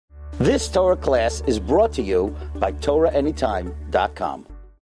This Torah class is brought to you by TorahAnytime.com.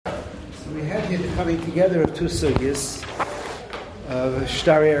 So we have here the coming together of two sugyas, of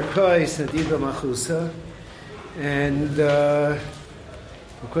Shtari Arkois and Dina Demalchusa, and of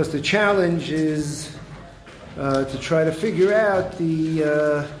course the challenge is to try to figure out the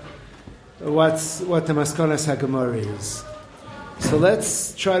what the Maskonas HaGemara is. So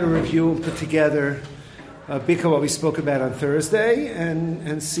let's try to review and put together what we spoke about on Thursday,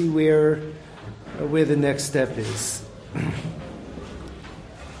 and see where the next step is.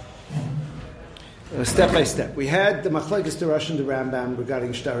 Step by step. We had the Machlokes the Rosh and the Rambam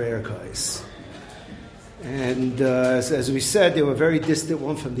regarding Shtari Arkois. And as we said, they were very distant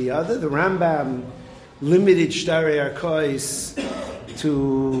one from the other. The Rambam limited Shtari Arkois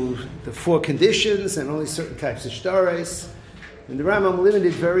to the four conditions and only certain types of shtaris. And the Rambam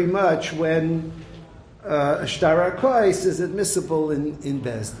limited very much when a Shtari Arkois is admissible in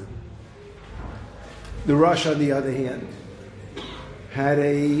Bezdin. The Rosh, on the other hand, had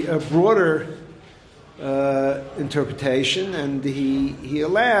a broader interpretation, and he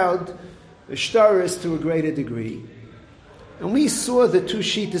allowed the shtaris to a greater degree. And we saw the two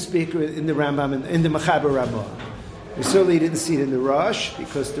shittas speaker in the Rambam and in the Mechaber Ramah. We certainly didn't see it in the Rosh,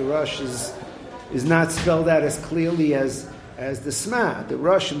 because the Rosh is not spelled out as clearly as the Sma. The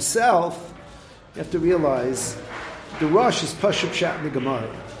Rosh himself, you have to realize, the Rosh is Pashup Shat in the Gemara.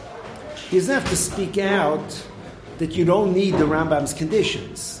 He doesn't have to speak out that you don't need the Rambam's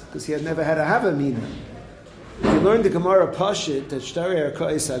conditions, because he had never had a Havamina. You learned the Gemara Pashit that Shtari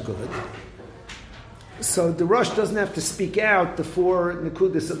Arkois are good. So the Rosh doesn't have to speak out the four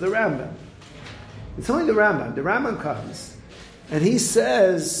Nekudas of the Rambam. It's only the Rambam. The Rambam comes, and he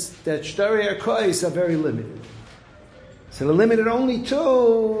says that Shtari Arkois are very limited. So they're limited only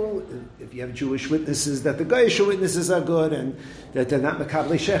to, if you have Jewish witnesses, that the Goyish witnesses are good, and that they're not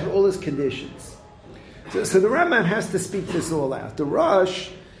Makabli Shech, all his conditions. So the Rambam has to speak this all out. The Rosh,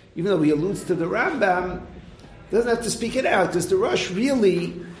 even though he alludes to the Rambam, doesn't have to speak it out, because the Rosh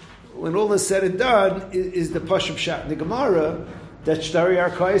really, when all is said and done, is the Pashup Shat in the Gemara, that Shtari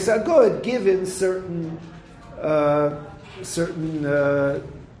Arkois are good, given certain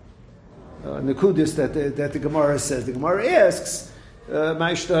Nekudis that the Gemara says. The Gemara asks,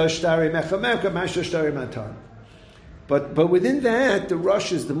 Ma'ishta Shtari Mechamemka, Ma'ishta Shtari Matan. But within that, the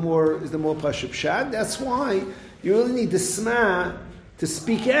Rosh is the more Pashup Shat. That's why you really need the Sma to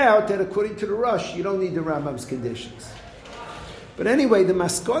speak out that according to the Rosh, you don't need the Rambam's conditions. But anyway, the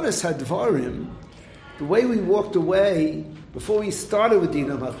Maskonas Hadvarim, the way we walked away before we started with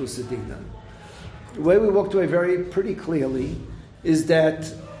Dina Demalchusa Dina, the way we walked away very pretty clearly is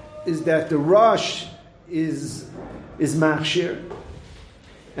that the Rosh is Machshir,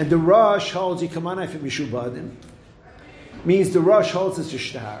 and the Rosh holds Yikamanai for Mishubadim, means the Rosh holds it's a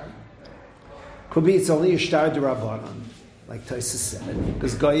shtar. Could be it's only a shtar d'Rabbanan, like Taisa said,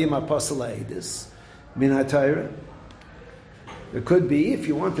 because Goyim Apostle Eidus, Min HaTorah. It could be, if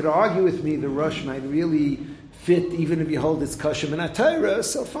you wanted to argue with me, the Rosh might really fit, even if you hold its Kasha Min HaTorah,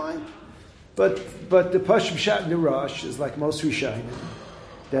 so fine. But the Pashup Shat in the Rosh is like most Rishonim,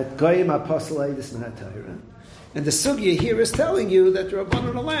 that Goyim Apostle Eidus Min HaTorah. And the Sugya here is telling you that the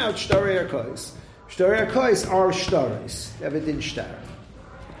Rabbanan allowed Shtari Arkois. Shtari Arkois are shtaris, evidin shtar.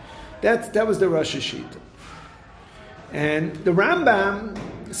 That was the Rosh Hashita. And the Rambam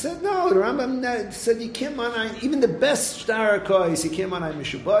said, no, the Rambam said you can't manai, even the best shtar Arkois, you can't manai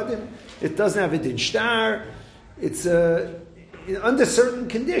mishubadim. It doesn't have a din shtar. It's under certain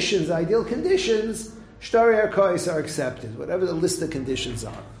conditions, ideal conditions, Shtari Arkois are accepted, whatever the list of conditions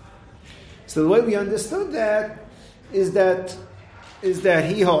are. So the way we understood that is that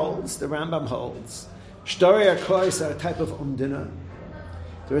he holds, the Rambam holds, Shtari Arkois are a type of umdina.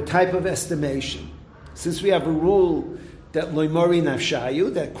 They're a type of estimation. Since we have a rule that loimori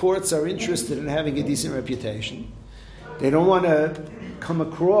nafshayu, that courts are interested in having a decent reputation, they don't want to come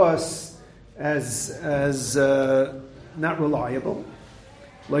across as not reliable.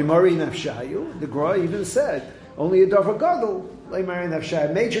 Loimori nafshayu, the Gra even said, only a davar gadol, loimori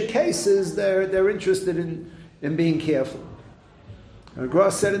nafshayu. Major cases, they're interested in being careful. And the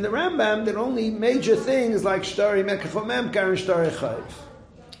Gra said in the Rambam that only major things like shtari mekafo memkar and shtari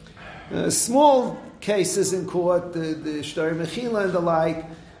chayv. Small cases in court, the shtari mechila and the like,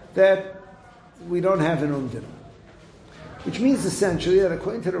 that we don't have an umdina. Which means essentially that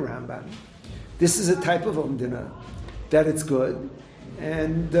according to the Rambam, this is a type of umdina, that it's good,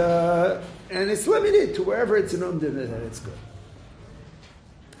 and it's limited to wherever it's an umdina that it's good.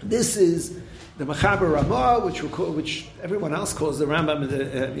 This is the Mechaber Ramah, which everyone else calls the Rambam,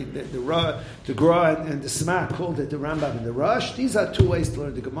 the Gra and the Sma called it the Rambam and the Rosh. These are two ways to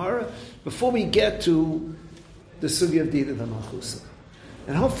learn the Gemara before we get to the Sugya of Dina Demalchusa.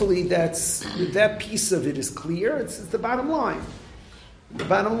 And hopefully that piece of it is clear. It's the bottom line. The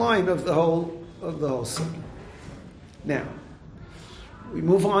bottom line of the whole Sugya. Now, we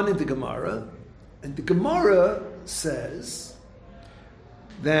move on into Gemara, and the Gemara says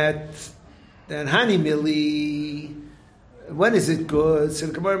that Hani Mili, when is it good? So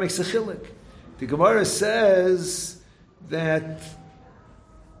the Gemara makes a chilik. The Gemara says that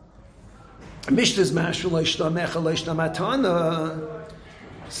Mishtas Mashal Leishta Mecha Leishta Matana.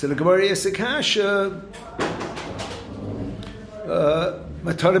 So the Gemara is a kasha.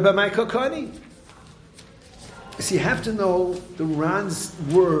 Matana b'Maiko Kani. So you have to know the Ran's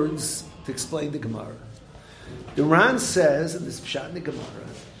words to explain the Gemara. The Ran says, and this is Pshat in the Gemara,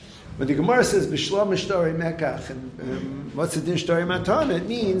 when the Gemara says Bishla Mishtari Mekach, and what's the din Shtari Matana? It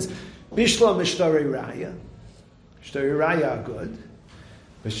means Bishla Mishtari Raya. Shtari Raya are good.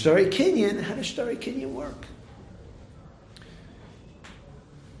 But Shtari Kinyan, how does Shtari Kinyan work?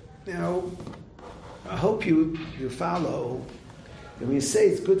 Now, I hope you follow that when you say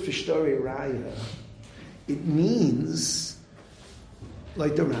it's good for Shtari Raya, it means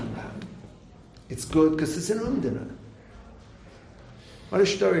like the Rambam. It's good because it's an umdana. What does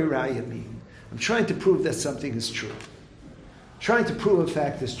Shtari Raya mean? I'm trying to prove that something is true. Trying to prove a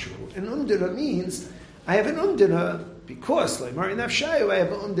fact is true. An umdana means I have an umdana because, like Mari Nafshayu, I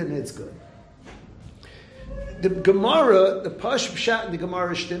have an umdana, it's good. The Gemara, the Pash Pshat in the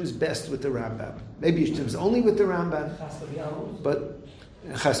Gemara stems best with the Rambam. Maybe it stems only with the Rambam. But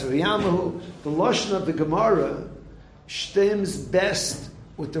Chas v'Yamahu, the Lashon of the Gemara stems best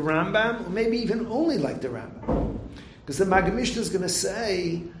with the Rambam, or maybe even only like the Rambam. Because the Maggid Mishnah is going to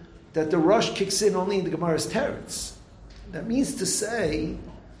say that the Rosh kicks in only in the Gemara's teretz. That means to say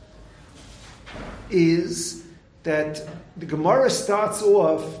is that the Gemara starts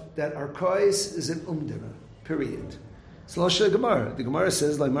off that Arkais is an umdana, period. It's Lashon of the Gemara. The Gemara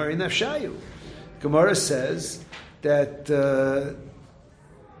says, like Mari Nafshayu. The Gemara says that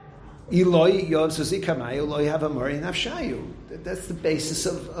Eloi Yov Suzi Kamay Eloi have a Mari Nafshayu. That's the basis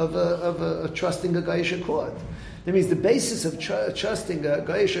of trusting a Gaish Accord. That means the basis of trusting a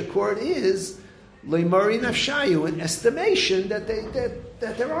Gaish Accord is Leimari Nafshayu, an estimation that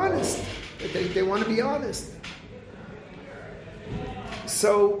they're honest, that they want to be honest.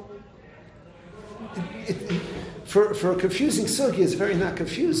 So, for a confusing sugya, it's very not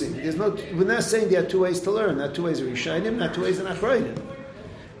confusing. We're not saying there are two ways to learn. Not two ways of Rishayim, not two ways of Achroinim.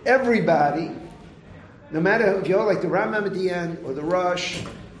 Everybody, no matter if you're like the Rambam at the end, or the Rosh,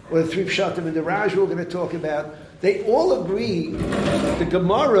 or the three Pshatim and the Raj we're going to talk about, they all agree the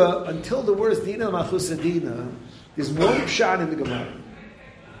Gemara, until the words Dina Demalchusa Dina, there's one Pshat in the Gemara.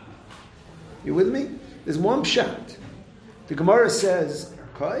 You with me? There's one Pshat. The Gemara says,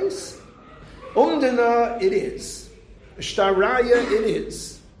 Kais, Umdana, it is. Shtaraya, it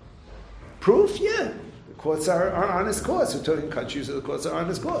is. Proof, yeah. The courts are honest courts. We're talking countries where the courts are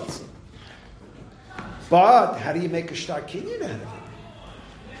honest courts. But how do you make a Shtar Kinyan out of it?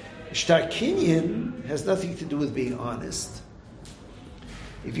 Shtar Kinyan has nothing to do with being honest.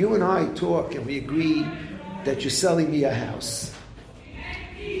 If you and I talk and we agree that you're selling me a house,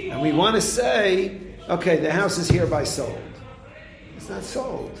 and we want to say, okay, the house is hereby sold. It's not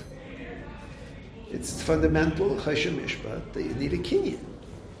sold. It's fundamental chesed mishpat that you need a kinyan.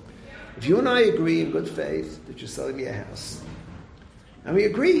 If you and I agree in good faith that you're selling me a house, and we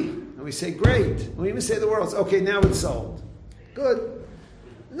agree, and we say, great, and we even say the words, okay, now it's sold. Good.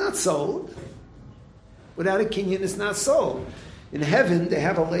 Not sold. Without a kinyan, it's not sold. In heaven, they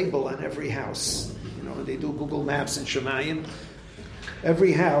have a label on every house. You know, they do Google Maps in Shemayim.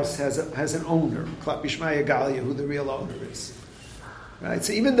 Every house has an owner, Klap Yishmaya Galia, who the real owner is. Right?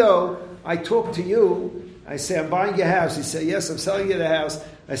 So even though I talk to you, I say, I'm buying your house. You say, yes, I'm selling you the house.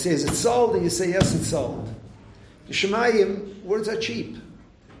 I say, is it sold? And you say, yes, it's sold. In Shemayim, words are cheap.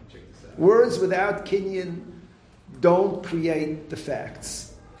 Words without kinyan don't create the facts.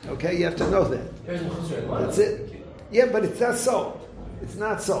 Okay, you have to know that. That's it. Yeah, but it's not sold. It's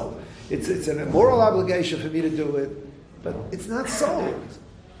not sold. It's a moral obligation for me to do it, but it's not sold.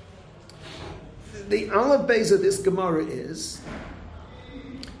 The olive base of this Gemara is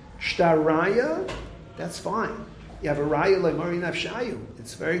Shtaraya, that's fine. You have a Raya like Mari Nafshayu.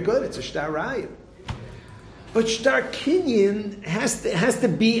 It's very good. It's a Shtaraya. But Shtar Kinyan has to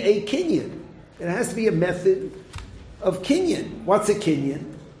be a Kinyan. It has to be a method of Kinyan. What's a Kinyan?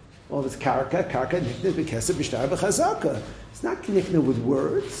 Well, if it's karka nikna b'kesef b'shtar b'chazaka. It's not nikna with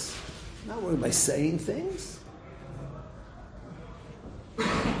words. Not by saying things.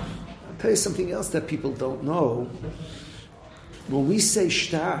 I'll tell you something else that people don't know. When we say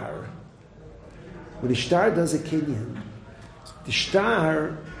shtar, when the shtar does a kinyan, the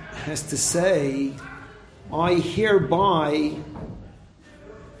shtar has to say, I hereby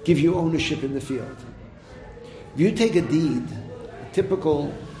give you ownership in the field. If you take a deed, a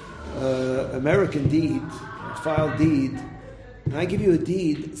typical American deed, a filed deed, and I give you a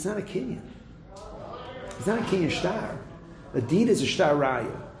deed, it's not a kinyan. It's not a kinyan shtar. A deed is a shtar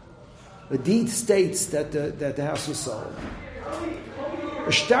raya. A deed states that the house was sold.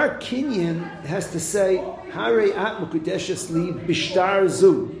 A shtar kinyan has to say, Hare at mukudeshes li bishtar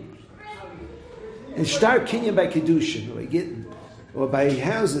zu. And shtar kinyan by kedushin, or gittin, or by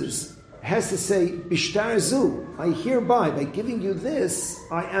houses, has to say, bishtar zu. I hereby, by giving you this,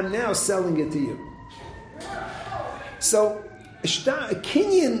 I am now selling it to you. So, a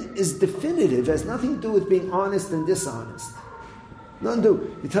kinyan is definitive, has nothing to do with being honest and dishonest. Nothing to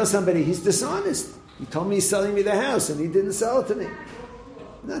do. You tell somebody he's dishonest. He told me he's selling me the house and he didn't sell it to me.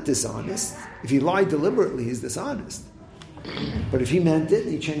 Not dishonest. If he lied deliberately, he's dishonest. But if he meant it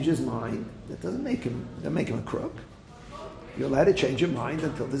and he changed his mind, that doesn't make him a crook. You're allowed to change your mind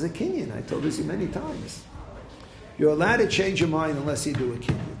until there's a kinyan. I told this you many times. You're allowed to change your mind unless you do a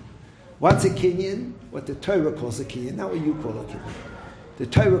kinyan. What's a kinyan? What the Torah calls a kinyan, not what you call a kinyan. The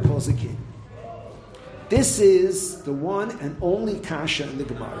Torah calls a kinyan. This is the one and only kasha in the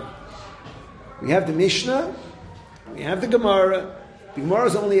Gemara. We have the Mishnah, we have the Gemara. The Gemara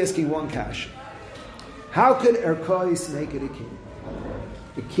is only asking one kasha. How could Erkois make it a kinyan?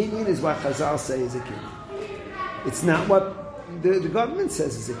 The kinyan is what Chazal say is a kinyan. It's not what the government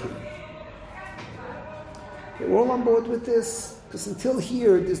says is a kinyan. Okay, we're all on board with this. Because until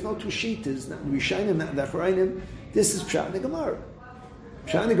here, there's no two shitas, not Rishayim, not Dachorayim. This is Pshat in the Gemara.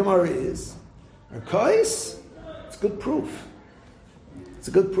 Pshat in the Gemara is, Arkais, it's good proof. It's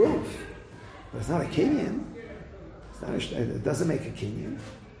a good proof. But it's not a kinyan. It doesn't make a kinyan.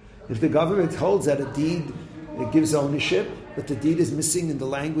 If the government holds that a deed, it gives ownership, but the deed is missing in the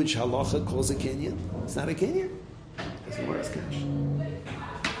language halacha calls a kinyan, it's not a kinyan. It's a worse cash.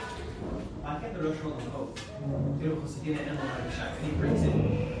 I think the Rosh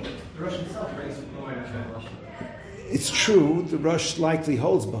It's true, the Rosh likely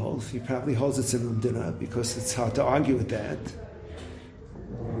holds both. He probably holds it's in Umdina because it's hard to argue with that.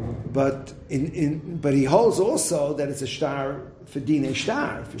 But but he holds also that it's a shtar for Dina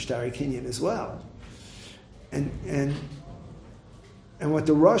shtar, for shtar kinyan as well. And what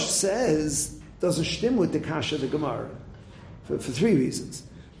the Rosh says doesn't stim with the kasha of the Gemara for three reasons.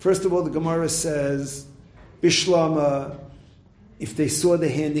 First of all, the Gemara says, Bishlama, if they saw the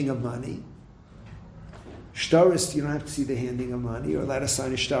handing of money, shtarist, you don't have to see the handing of money. You're allowed to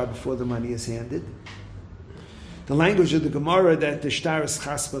sign a shtar before the money is handed. The language of the Gemara that the shtar is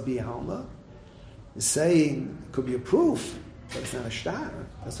chaspa bi'alma is saying, it could be a proof, but it's not a shtar.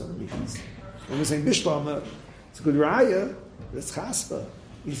 That's what it means. When we're saying Bishlama, it's a good raya, but it's chaspa.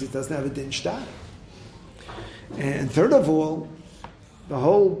 It means it doesn't have a din shtar. And third of all, the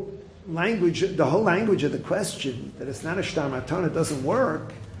whole language of the question that it's not a shtar matana doesn't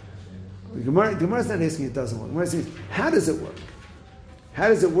work. The Gemara is not asking it doesn't work. The Gemara is asking, how does it work? How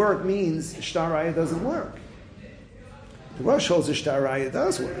does it work means shtar raya doesn't work. The Rosh holds a shtar raya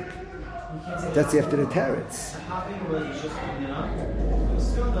does work. That's after the teretz.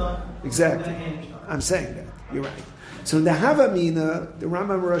 Exactly. I'm saying that. You're right. So in the Havamina, the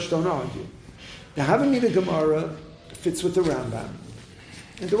Rambam and Rosh don't argue. The Havamina Gemara fits with the Rambam.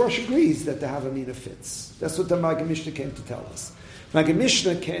 And the Rosh agrees that the Havamina fits. That's what the Maggid Mishnah came to tell us. Maggid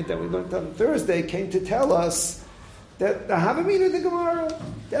Mishnah that we learned on Thursday came to tell us that the Havamina of the Gemara,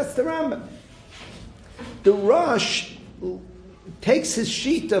 that's the Rambam. The Rosh takes his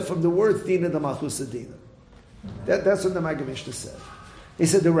shita from the word Dina Demalchusa Dina. That's what the Maggid Mishnah said. He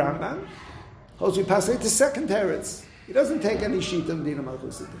said the Rambam holds we pass it to second teretz. He doesn't take any shita of Dina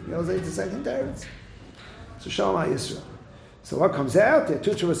Demalchusa Dina. He holds it to second teretz. So Shalom Yisrael. So what comes out? There are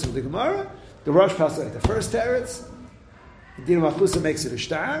two truths of the Gemara. The Rosh passes like the first teretz. Dina Demalchusa makes it a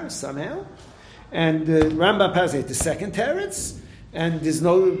shtar somehow, and the Rambam passes the second teretz. And there's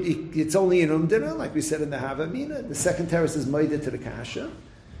no, it's only in Umdina, like we said in the Havamina. The second teretz is Maida to the Kasha.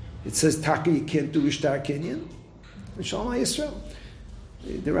 It says, Taka, you can't do Ishtar Kinyan. And Shalom Yisrael.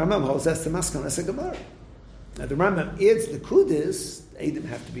 The Rambam holds that's the Maskana, that's a Gemara. Now the Rambam adds the Kudis, Adam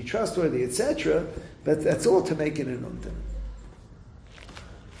have to be trustworthy, etc., but that's all to make it in Umdina.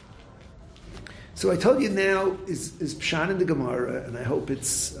 So I told you now is Pshat in the Gemara, and I hope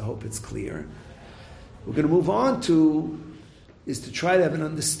it's clear. We're going to move on to try to have an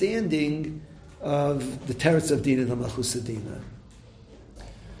understanding of the teretz of Dina Demalchusa Dina.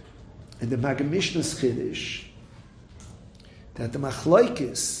 And the Maggid Mishnah's Chiddush, that the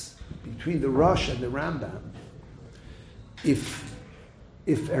machlokes between the Rosh and the Rambam, if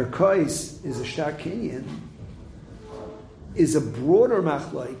Erkois is a shtar kinyan, is a broader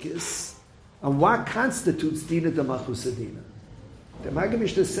machlokes on what constitutes Dina Demalchusa Dina. The Maggid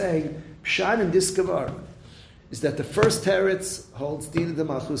Mishnah is saying, Pshat in this Gemara is that the first teretz holds Dina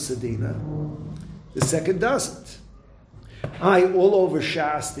Demalchusa Dina, the second doesn't. All over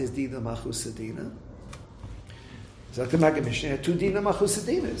Shas there's Dina Demalchusa Dina. So the Maggid Mishnah had two Dina Demalchusa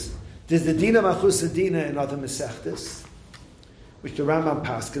Dinas. There's the Dina Demalchusa Dina in other Masechtas, which the Rambam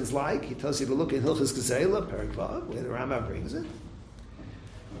paskins like. He tells you to look in Hilchos Gezeilah, Perek Vav, where the Rambam brings it.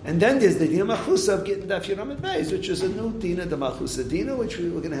 And then there's the Dina Demalchusa of Gittin Daf Yud Amud Beis, which is a new Dina Demalchusa Dina, which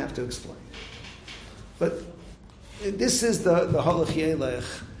we're going to have to explain. But this is the Halach Yelech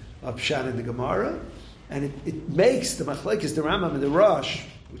of Pshat in the Gemara, and it makes the Machlekes, the Rambam and the Rosh,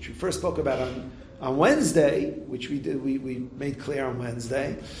 which we first spoke about on Wednesday, which we made clear on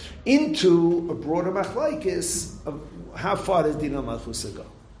Wednesday, into a broader Machlekes of how far does Dina Demalchusa go.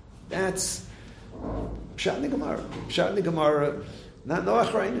 That's Pshat in the Gemara. Pshat in the Gemara, not no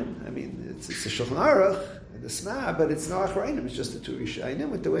Achrayim. I mean, it's a Shulchan Aruch and the Sma, but it's no Achrayim. It's just the two Rishayim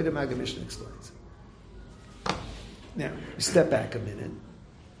with the way the Maggid Mishnah explains it. Now, we step back a minute.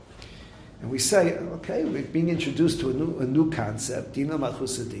 And we say, okay, we're being introduced to a new concept, Dina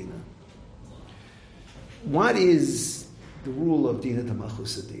Demalchusa Dina. What is the rule of Dina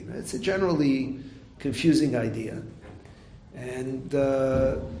Demalchusa Dina? It's a generally confusing idea. And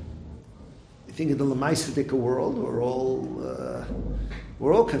I think in the Lamaisadica world, we're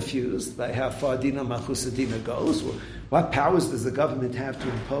all confused by how far Dina Demalchusa Dina goes. What powers does the government have to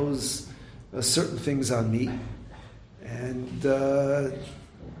impose certain things on me? And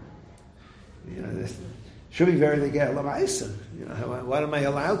should be very legal lamaisa. What am I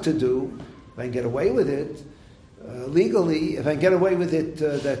allowed to do if I can get away with it legally? If I can get away with it,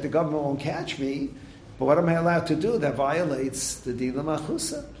 that the government won't catch me. But what am I allowed to do that violates the Dina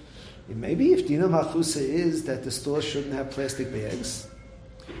Demalchusa? Maybe if Dina Demalchusa is that the store shouldn't have plastic bags,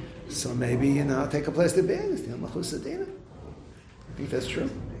 so maybe I'll take a plastic bag. It's Dina Demalchusa Dina. I think that's true.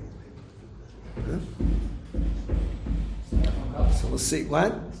 Huh? So we'll see.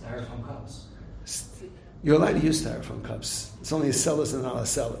 What? Styrofoam cups. You're allowed to use styrofoam cups. It's only a seller's and not a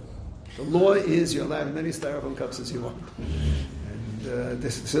seller. The law is you're allowed as many styrofoam cups as you want. And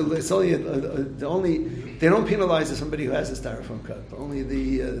so it's only they don't penalize somebody who has a styrofoam cup. Only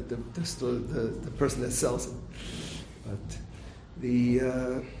the person that sells it. But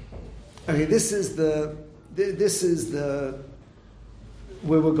this is the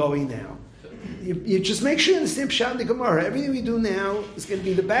where we're going now. You just make sure you understand Pshat in the Gemara. Everything we do now is going to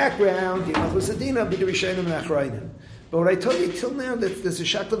be the background. Dina Demalchusa Dina, be the Rishayim and Achrayim. But what I told you till now, that there's a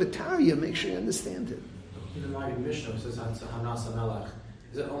Shakla V'Tarya, make sure you understand it. In the Maggid Mishnah says Hanas HaMelech.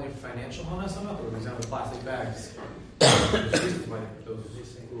 Is it only financial Hanas HaMelech, or for example, plastic bags? There's reasons why they put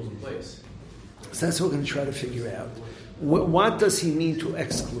those rules in place. So that's what we're going to try to figure out. What does he mean to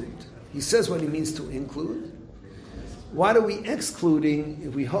exclude? He says what he means to include. What are we excluding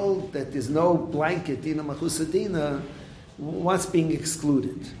if we hold that there's no blanket Dina Demalchusa Dina? What's being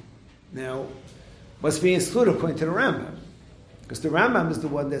excluded? Now, what's being excluded according to the Rambam? Because the Rambam is the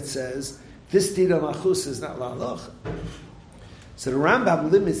one that says this Dina Demalchusa is not la'alacha. So the Rambam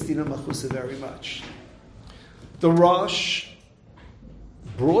limits Dina Demalchusa very much. The Rosh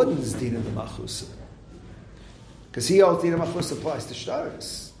broadens Dina Demalchusa because he holds Dina Demalchusa applies to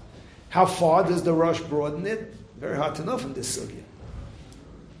shtaris. How far does the Rosh broaden it? Very hard to know from this Sugya. It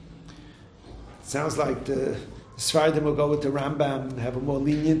sounds like the Sfardim will go with the Rambam and have a more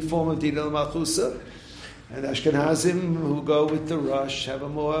lenient form of Dina Demalchusa, and Ashkenazim who go with the Rosh have a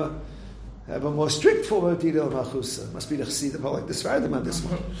more strict form of Dina Demalchusa. Must be the Chassidim like the Sfardim on this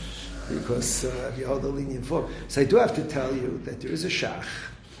one, because if you hold a lenient form. So I do have to tell you that there is a Shach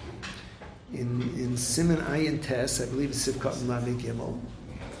in Siman Ayin Tes, I believe it's Sivkot and Lamed Gimel.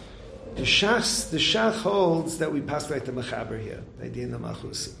 The Shach holds that we pass like the Mechaber here, the Dina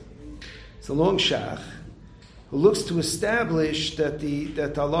Demalchusa. It's a long Shach who looks to establish that the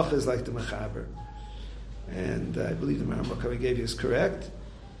halacha is like the Mechaber, and I believe the Maramok I gave you is correct.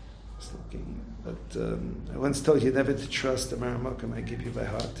 Just looking, but I once told you never to trust the Maramok I give you by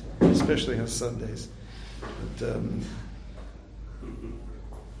heart, especially on Sundays. But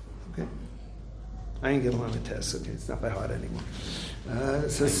okay. Ayin Gimel Lamed Tes. Okay, it's not by heart anymore.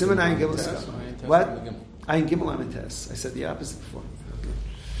 So Siman Ayin Gimel Skama. What? Ayin Gimel Lamed Tes. I said the opposite before. Okay.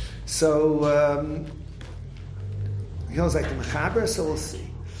 So he goes like the Mechaber. So we'll see.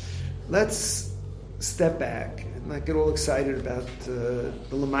 Let's step back and not get all excited about the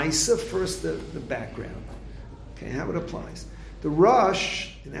Lamaisa. First, the background. Okay, how it applies. The Rosh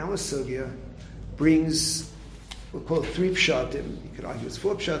in our Sugya brings, we'll call it 3 pshatim. You could argue it's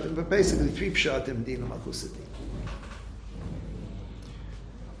 4 pshatim, but basically 3 pshatim Dina Demalchusa.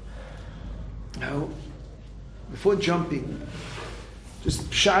 Now, before jumping, just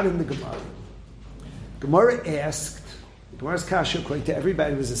pshat in the Gemara. Gemara asked, Gemara's kasha, according to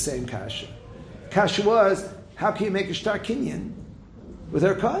everybody, was the same kasha. Kasha was, how can you make a shtar kinyan with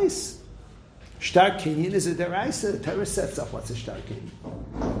her kais? Shtar kinyan is a deraisa. The Torah sets up what's a shtar kinyan.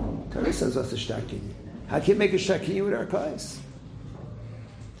 Torah says what's a shtar kinyan. How can you make a shtar kinyan with her kais?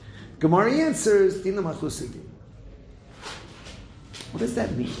 Gemara answers, Dina Demalchusa. What does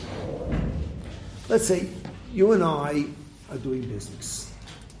that mean? Let's say you and I are doing business.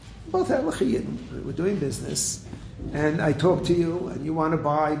 Both have l'chiyim. We're doing business. And I talk to you, and you want to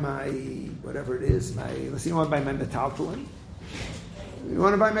buy my, whatever it is, let's say you want to buy my metaltalin. You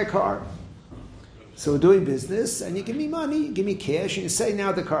want to buy my car. So we're doing business, and you give me money, you give me cash, and you say,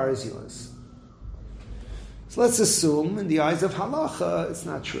 now the car is yours. So let's assume, in the eyes of halacha, it's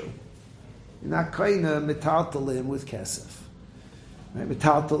not true. You're not kind of metaltalim with kesef. Right?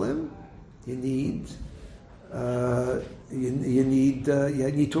 Metaltalim, you need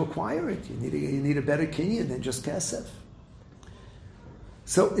to acquire it. You need a better kinyan than just kesef.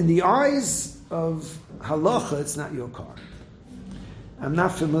 So in the eyes of halacha, it's not your car. I'm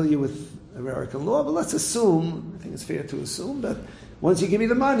not familiar with American law, but let's assume, I think it's fair to assume, that once you give me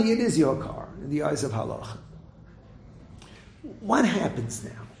the money, it is your car in the eyes of halacha. What happens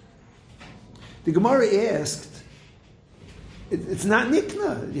now? The Gemara asked, it's not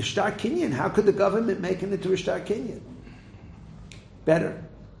nikna, your shtar kinyan. How could the government make it into a shtar kinyan? Better.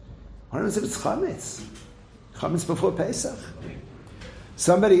 What happens if it's chametz? Chametz before Pesach.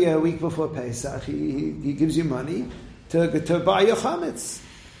 Somebody a week before Pesach, he gives you money to buy your chametz.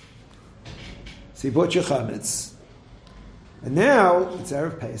 So you bought your chametz. And now, it's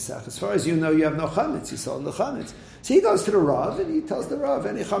Erev Pesach. As far as you know, you have no chametz. You sold the chametz. So he goes to the Rav, and he tells the Rav,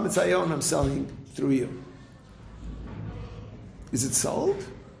 any chametz I own, I'm selling through you. Is it sold?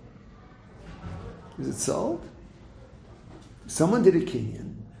 Is it sold? Someone did a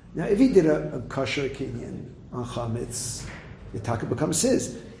kinyan. Now, if he did a kosher kinyan on chametz, the taka becomes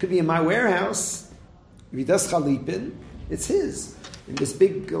his. It could be in my warehouse. If he does chalipin, it's his. In this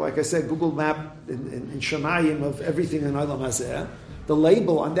big, like I said, Google map in Shemayim of everything in Olam Hazeh, the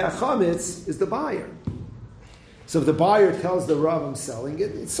label on that chametz is the buyer. So if the buyer tells the Rav I'm selling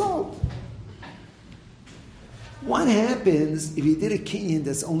it, it's sold. What happens if you did a kinyan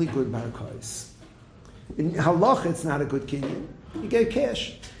that's only good barakos? In halacha, it's not a good kinyan. You get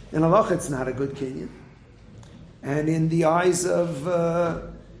cash. In halacha, it's not a good kinyan. And in the eyes of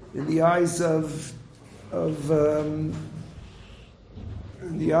the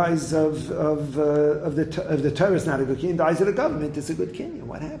Torah, it's not a good kinyan. In the eyes of the government, it's a good kinyan.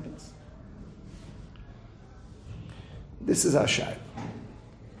 What happens? This is our shayla.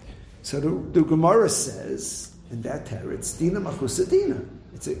 So the Gemara says, in that Torah, it's Dina Demalchusa Dina.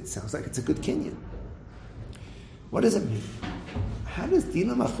 It sounds like it's a good kinyan. What does it mean? How does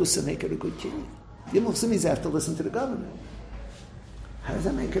Dina Demalchusa make it a good kinyan? Dina Demalchusa means I have to listen to the government. How does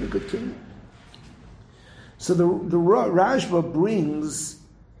that make it a good kinyan? So the Rashba brings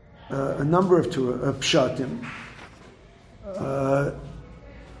a number of pshatim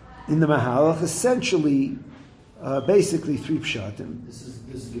in the Mahalach, essentially, basically 3 pshatim. This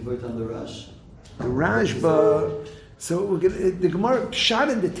is Gevurt on the Rosh. The Rashba, so the Gemara pshat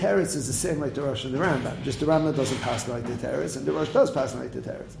in the teretz is the same like the Rosh and the Rambam. Just the Rambam doesn't pass like the teretz, and the Rosh does pass like the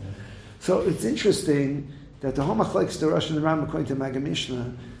teretz. So it's interesting that the homachlekes, the Rosh and the Rambam, according to Maggid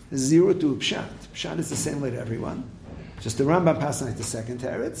Mishnah, is 0 to pshat. Pshat is the same way to everyone. Just the Rambam passes like the second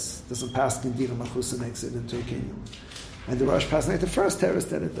teretz, doesn't pass Dina Demalchusa, makes it into a kinyan. And the Rosh passes like the first teretz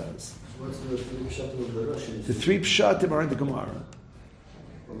that it does. What's the 3 pshatim of the Rosh? The 3 pshatim are in the Gemara.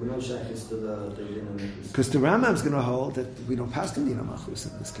 Because the Rambam's going to hold that we don't pass Dina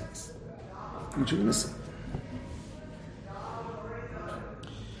Demalchusa in this case. Which we're going to see.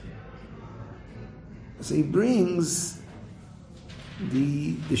 So he brings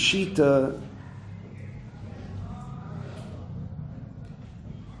the shita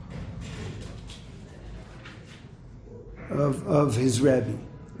of his Rebbe.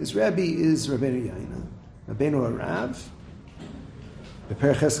 His Rebbe is Rabbeinu Yaina, Rabbeinu Arav, the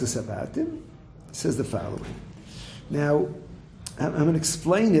Percheskas Abatim, It says the following. Now, I'm going to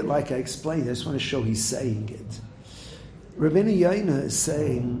explain it like I explained it. I just want to show he's saying it. Rabbeinu Yaina is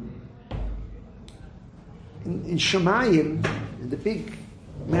saying, in Shemayim, in the big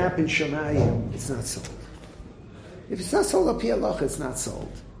map in Shemayim, it's not sold. If it's not sold up here, halacha, it's not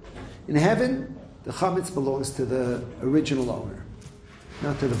sold. In heaven, the chametz belongs to the original owner,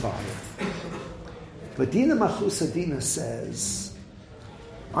 not to the buyer. But Dina Demalchusa Dina says,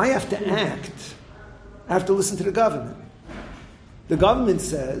 I have to act. I have to listen to the government. The government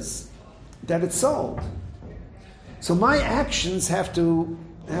says that it's sold. So my actions have to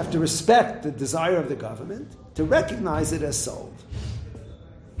respect the desire of the government to recognize it as sold.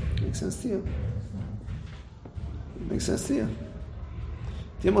 Makes sense to you? Makes sense to you?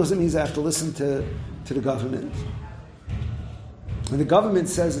 The Muslim means I have to listen to the government. When the government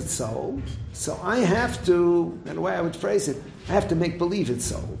says it's sold, so I have to, and the way I would phrase it, I have to make believe it's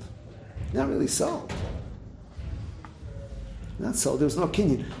sold. Not really sold. Not sold. There was no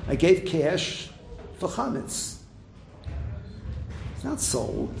kinyan. I gave cash for chametz. It's not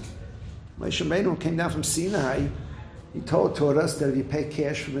sold. Moshe Rabbeinu came down from Sinai. He taught us that if you pay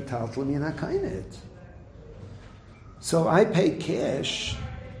cash for metaltalim, you're not kind of it. So I paid cash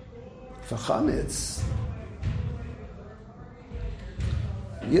for chametz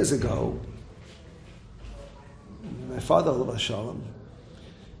years ago. My father, Alav Shalom,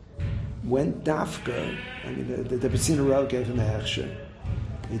 went dafka. I mean, the B'tzina Rao gave him a hechsher.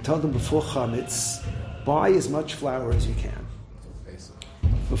 He told him before chametz, buy as much flour as you can.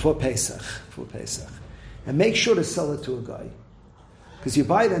 Before Pesach. And make sure to sell it to a guy. Because you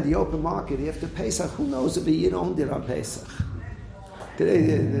buy it on the open market after Pesach, who knows if you owned it on Pesach. Today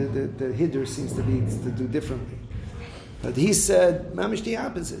the Hiddur seems to do differently. But he said, mamish the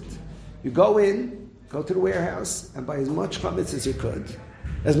opposite. You go to the warehouse and buy as much chametz as you could.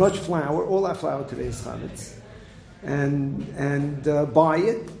 As much flour, all that flour today is chametz. And buy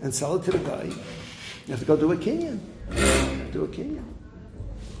it and sell it to the guy. You have to go do a kinyan.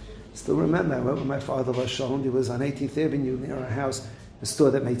 Still remember, I went with my father, Rashba. He was on 18th Avenue near our house, a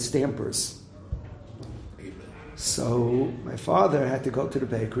store that made stampers. So my father had to go to the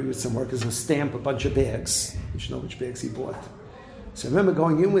bakery with some workers and stamp a bunch of bags. You should know which bags he bought. So I remember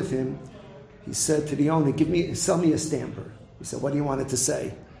going in with him. He said to the owner, sell me a stamper. He said, what do you want it to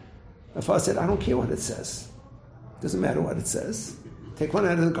say? My father said, I don't care what it says. Doesn't matter what it says. Take one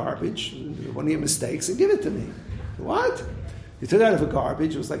out of the garbage, one of your mistakes, and give it to me. What? He took it out of a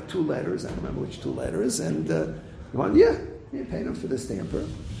garbage. It was like 2 letters. I don't remember which 2 letters. And he went, you paid him for the stamper.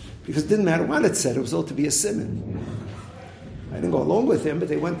 Because it didn't matter what it said. It was all to be a simon. I didn't go along with him, but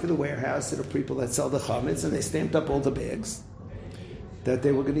they went to the warehouse to the people that sell the chametz, and they stamped up all the bags that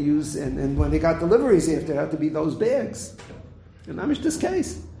they were going to use. And when they got deliveries after, it had to be those bags. And Amish this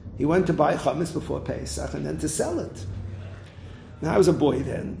case. He went to buy chametz before Pesach and then to sell it. Now, I was a boy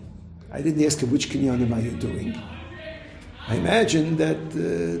then. I didn't ask him, which kinyanim are you doing? I imagine that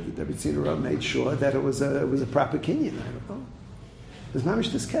the B'tzina Rao made sure that it was a proper kinyan. I don't know. There's not much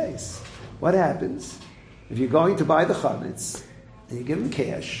this case. What happens if you're going to buy the chametz and you give him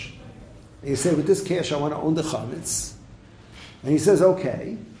cash and you say, with this cash I want to own the chametz, and he says,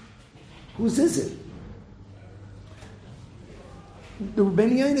 okay, whose is it? The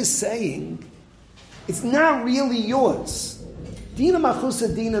Rebbeinu Yain is saying it's not really yours. Dina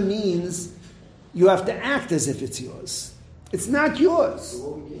Demalchusa Dina means you have to act as if it's yours. It's not yours. So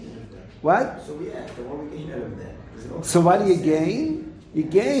what we gain out of that? What? So we act, and what we gain out of that? So what do you gain? You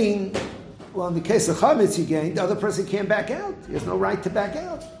gain, well, in the case of chametz, you gain, the other person can't back out. He has no right to back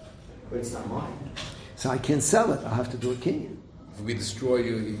out. But it's not mine. So I can't sell it. I'll have to do a kinyan. If we destroy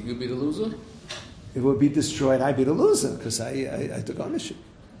you, you'll be the loser? It would be destroyed. I'd be the loser because I took ownership.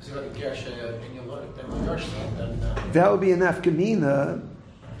 So like Gersh, in your life, then That would be an afkamina.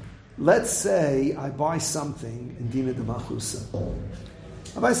 Let's say I buy something in Dina Demalchusa.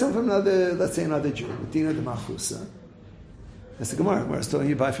 I buy something from another Jew, Dina Demalchusa. That's the Gemara. Where it's telling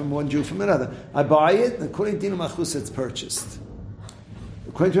you buy from one Jew from another. I buy it, and according to Dina Demalchusa, it's purchased.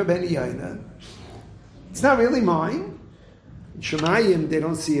 According to Rabbeinu Yaina, it's not really mine. In Shemayim, they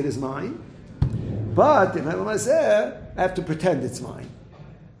don't see it as mine. But in Elam Hazeh, I have to pretend it's mine.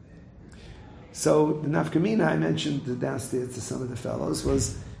 So the nafkamina I mentioned downstairs to some of the fellows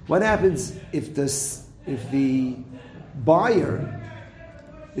was, what happens if the buyer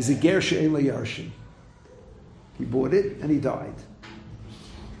is a ger she'en lo yarshin? He bought it and he died.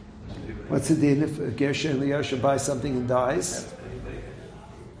 What's the din if a ger she'en lo yarshin buys something and dies?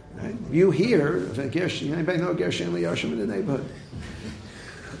 Right? You hear of a ger she'en, anybody know a ger she'en lo yarshin in the neighborhood?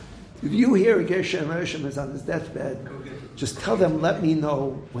 If you hear a Gershom Hashem is on his deathbed, just tell them, let me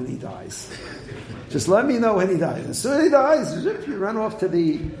know when he dies. Just let me know when he dies. As soon as he dies, you run off to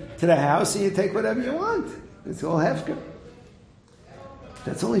the house and you take whatever you want. It's all hefker.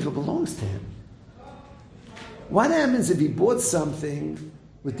 That's only if it belongs to him. What happens if he bought something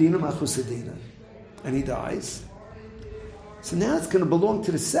with Dina Demalchusa Dina and he dies? So now it's going to belong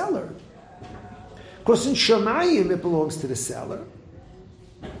to the seller. Of course, in Shemayim it belongs to the seller.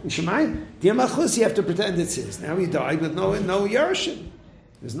 In Shemayim, Dina Demalchusa, you have to pretend it's his. Now he died with no Yerushim.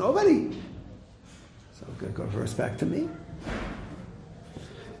 There's nobody. So I'm going to go first back to me.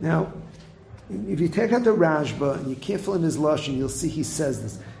 Now, if you take out the Rashba and you're careful in his lashon, you'll see he says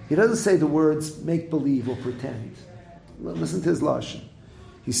this. He doesn't say the words make believe or pretend. Listen to his lashon.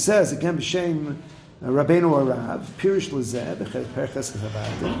 He says again, b'shem Rabbeinu Arav, Pirish Lezeh, Perches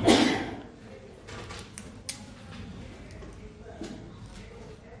Chavada.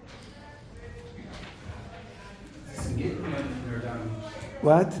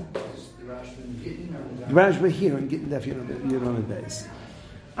 What? The Rashba here and Gittin Def Yonah Beis.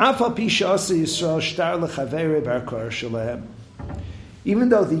 Afal Pisha Asa Yisrael Shtar Lechavere Barkar Shalem. Even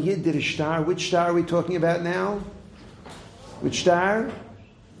though the Yid did a shtar, which shtar are we talking about now? Which shtar?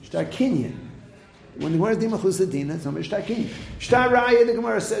 Shtar Kinyan. When the word Dina Demalchusa Dina, it's not Shtar Kinyan. Shtar Raya, the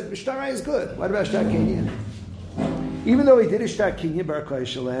Gemara said, Shtar Raya is good. What about Shtar Kinyan? Even though he did a Shtar Kinyan, Barkar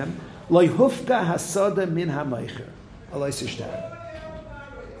Shalem, Loi Hufka Hasada Min HaMeicher. Allah is Shtar.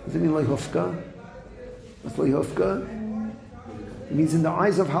 Does it mean Loi Hufka? What's Loi Hufka? It means in the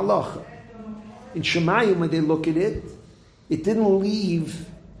eyes of halacha. In Shemayim, when they look at it, it didn't leave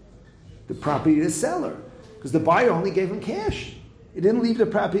the property to the seller because the buyer only gave him cash. It didn't leave the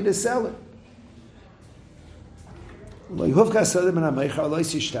property to the seller. The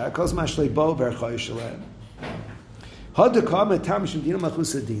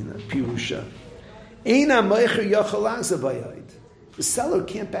seller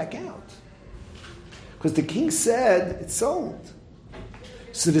can't back out because the king said it's sold.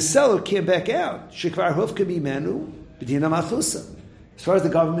 So the seller can't back out. Shekvar hufka bimenu b'dina demalchusa. As far as the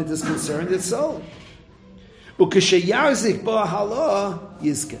government is concerned, it's sold. Ukeshayarzik ba'hala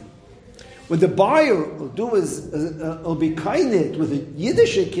yizken. What the buyer will do is will be kainit with a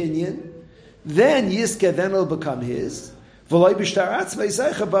Yiddish kinyan, then yizke, then it'll become his. V'loi b'shtar atzma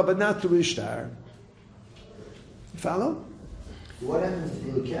yisaycha but not through ishtar. You follow? What happens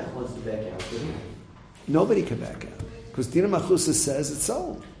if the cat wants to back out? Nobody can back out. Because Dina Demalchusa says it's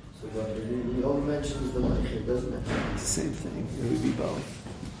sold. So he only mentions the money, it doesn't mention. It's the same thing. It would be both.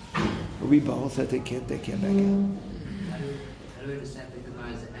 It would be both that they can't back out. How do we understand the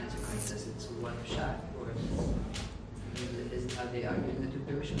Gemara's answer when it says it's one shot? Or are they arguing the two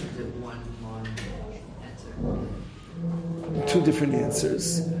permissions, or is it one answer? Two different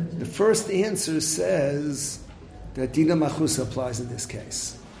answers. The first answer says that Dina Demalchusa applies in this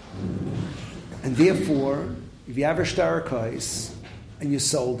case. And therefore, if you have a shtar kais and you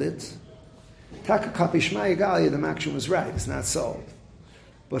sold it, Taka Kapishma Yagalia, the Makshan was right, it's not sold.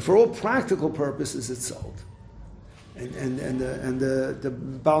 But for all practical purposes, it's sold. And the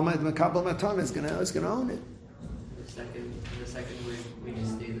Baal Makabal Matan is going to own it. The second we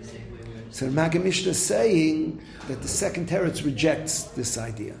just stay the same way we understand. So the Maggid Mishnah is saying that the second teretz rejects this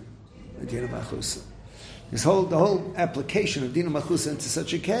idea of Dina Demalchusa. The whole application of Dina Demalchusa into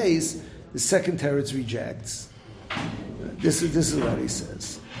such a case, the second teretz rejects. This is what he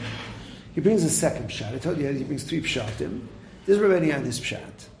says. He brings a second pshat. I told you he brings three pshatim. This is already on his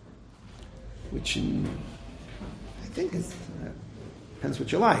pshat, which I think is depends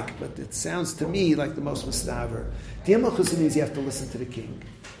what you like, but it sounds to me like the most mustaver. Dina Demalchusa means you have to listen to the king.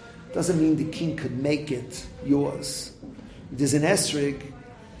 Doesn't mean the king could make it yours. There's an esrig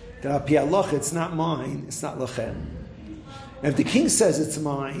that al pi halacha it's not mine, it's not lachem. And if the king says it's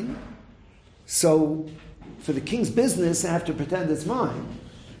mine, so for the king's business, I have to pretend it's mine.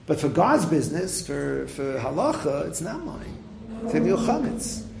 But for God's business, for halacha, it's not mine. It's your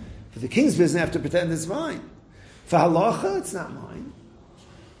chametz. For the king's business, I have to pretend it's mine. For halacha, it's not mine.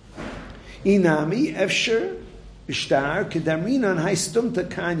 Inami efsher b'shtar kedamrinan haistumta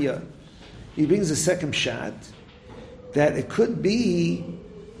kanya. He brings a second shot that it could be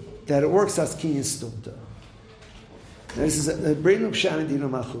that it works as kinyan stumta. This is a brain of Shana Dina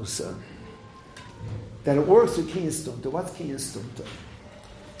Demalchusa. That it works with kinyan stumta. What's kinyan stumta?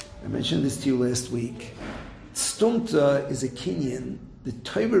 I mentioned this to you last week. Stumta is a kinyan the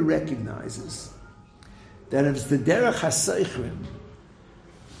Torah recognizes that if it's the derech haseichrim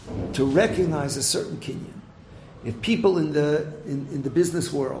to recognize a certain kinyan, if people in the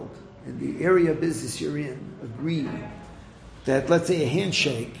business world, in the area of business you're in, agree that, let's say, a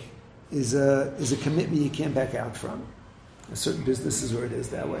handshake is a commitment you can't back out from. Certain businesses where it is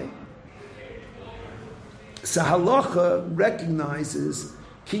that way. So halacha recognizes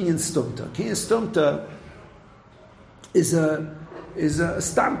kinyan stumta. Kinyan stumta is a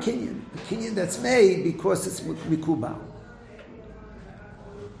stam kinyan, a kinyan that's made because it's mikubal.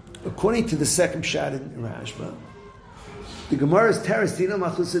 According to the second shot in Rashba, the Gemara's teres Dina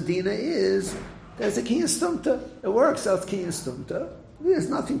Demalchusa Dina is there's a kinyan stumta. It works out kinyan stumta. It has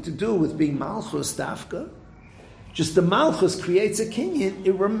nothing to do with being malchus dafka. Just the malchus creates a kinyan.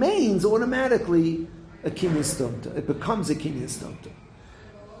 It remains automatically a kinyan stumta. It becomes a kinyan stumta.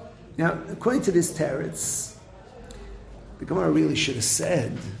 Now, according to this teretz, the Gemara really should have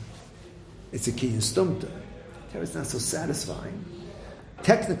said it's a kinyan stumta. Teretz not so satisfying.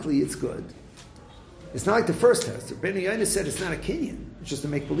 Technically, it's good. It's not like the first teretz. The Ben Yaina said it's not a kinyan. It's just a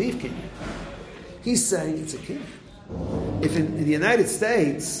make-believe kinyan. He's saying it's a kinyan. If in the United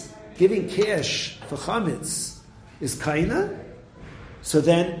States, giving cash for chametz is kaina, so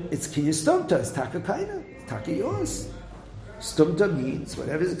then it's kinyan stumta. It's taka kaina. It's taka yours. Stumta means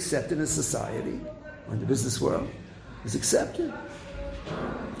whatever is accepted in society or in the business world is accepted.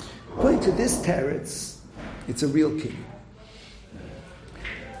 According to this teretz, it's a real kinyan.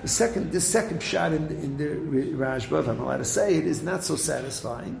 This second shot in the Rashba, if I'm allowed to say it, is not so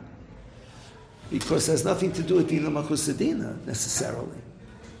satisfying because it has nothing to do with Dina Demalchusa Dina necessarily.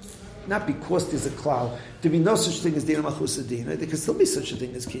 Not because there's a cloud. There be no such thing as Dina Demalchusa Dina. There can still be such a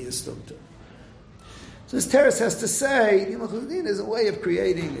thing as kinyan stumta. So this teretz has to say Dina Demalchusa Dina is a way of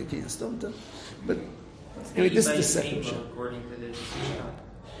creating a kinyan stumta. But anyway, this is the second shot. According to this shot,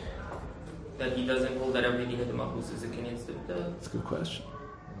 that he doesn't hold that every Dina Demalchusa is a kinyan stumta. That's a good question.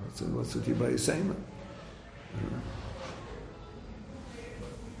 What's with you by saying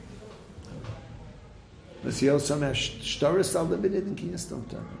Let's see how some shtaris are limited in kinyan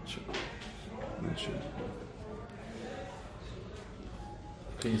stumta. I'm not sure.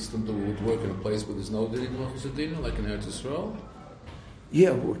 Kinyan stumta would work in a place where there's no Dina Demalchusa Dina, like in Eretz Yisrael?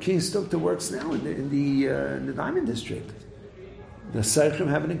 Yeah, well, kinyan stumta works now in the Diamond District. The Seichim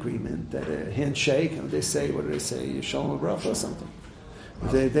have an agreement that a handshake, and they say, what do they say, Shalom Bracha or something.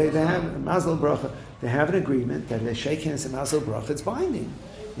 They have Mazel Bracha. They have an agreement that they shake hands and Mazel Bracha. It's binding.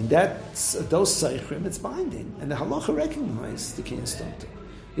 In those Seichim, it's binding, and the halacha recognizes the kinyan stumta.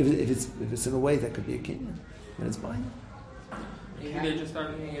 If it's in a way that could be a kinyan, then it's binding. Maybe they're just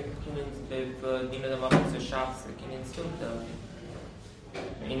arguing if Dina Demalchusa shops the kinyan stumta.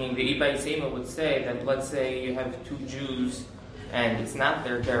 Meaning the Ibai Seima would say that let's say you have two Jews and it's not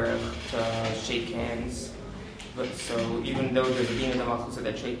their derech to shake hands. But so even though there's a Dina Demalchusa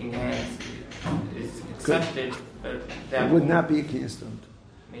that shaking hands is accepted, but that would not be a kinyan stumta.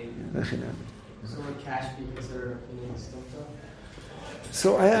 Maybe. So would cash be considered a kinyan stumta?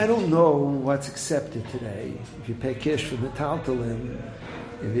 So I don't know what's accepted today. If you pay cash for metaltalim,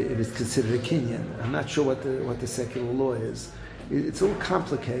 if it's considered a kinyan, I'm not sure what the secular law is. It's a little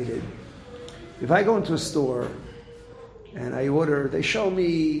complicated. If I go into a store and I order, they show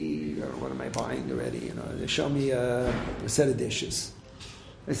me, or what am I buying already? They show me a set of dishes.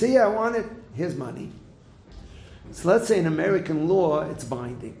 I say, yeah, I want it. Here's money. So let's say in American law, it's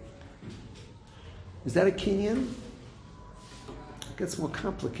binding. Is that a kinyan? It gets more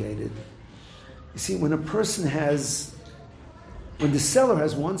complicated. You see, when the seller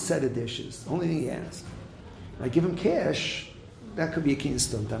has one set of dishes, the only thing he asks, I give him cash, that could be a kinyan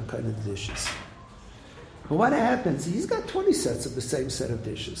stumta kind of dishes. But what happens? He's got 20 sets of the same set of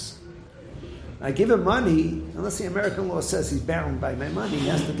dishes. I give him money, unless the American law says he's bound by my money, he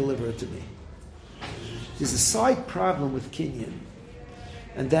has to deliver it to me. There's a side problem with kinyan,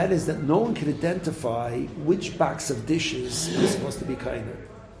 and that is that no one can identify which box of dishes is supposed to be kinder.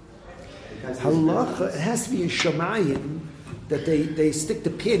 Halacha, it has to be in Shamayim that they stick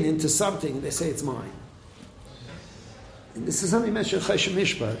the pin into something and they say it's mine. And this is something you mentioned in Choshen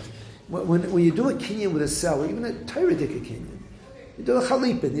Mishpat. When you do a kinyan with a seller, even a Torah-dika kinyan, you do a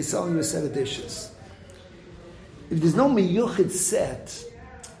chalipin, he's selling you a set of dishes. If there's no miyuchid set,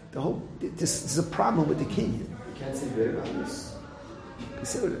 this is a problem with the kinyan. You can't say better on this. I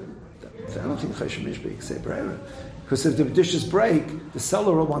don't think Choshen Mishpat can say brera. Because if the dishes break, the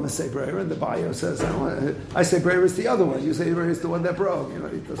seller will want to say brera, and the buyer says, I say brera is the other one. You say brera is the one that broke.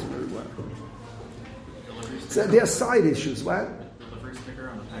 It doesn't really work. So there are side issues. What? Delivery sticker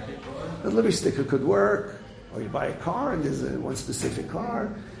on the package? The delivery sticker could work, or you buy a car and there's one specific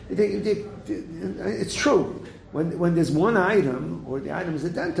car. It's true. When there's one item, or the item is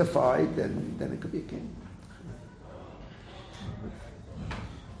identified, then it could be a kinyan.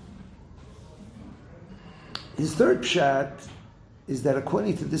 His third pshat is that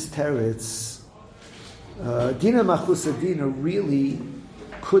according to this teretz, Dina Demalchusa Dina really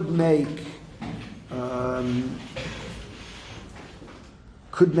could make a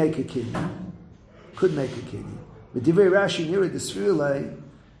kidney. Could make a kidney. But Divrei Rashi near the Sfirulei,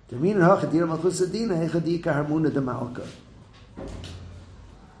 the meaning of Dina Demalchusa Dina Echadika Harmuna Demalka.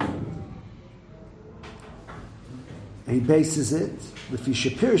 And he bases it with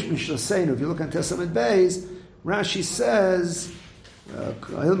Shapirish Mishnah saying, if you look on Testament Beis, Rashi says,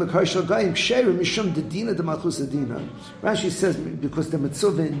 Rashi says because the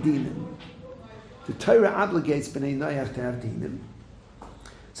mitzvah in dinim, the Torah obligates bnei noach to have dinim.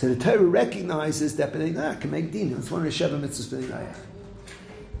 So the Torah recognizes that bnei noach can make dinim. It's one of the Sheva mitzvahs bnei noach.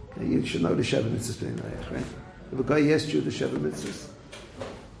 You should know the Sheva mitzvahs bnei noach, right? If a guy asked you the Sheva mitzvahs,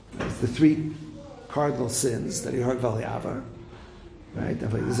 it's the 3 cardinal sins that you heard Vali Avar, right?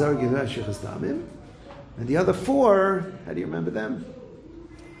 And the other 4, how do you remember them?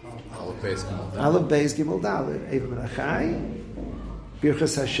 Aleph Beis Gimel Dalet. Eva Menachai,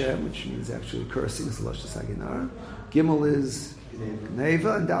 Birchas Hashem, which means actually cursing, is Lashon Saginar. Gimel is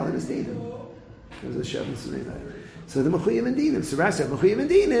Neva, and Dalet is Dinim. There's a Shem and Sunayim. So the Mechuyim and Dinim. So Rashi said Mechuyim and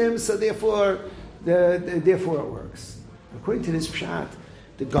Dinim, so therefore it works. According to this Pshat,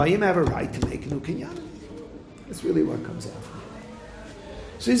 the Goyim have a right to make a new kinyan. That's really what comes out.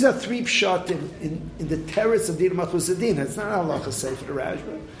 So these are 3 pshat in the terrace of Dina Demalchusa Dina. It's not halacha say for the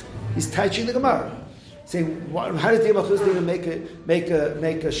Rashba. He's teaching the Gemara, saying how does Dina Demalchusa Dina make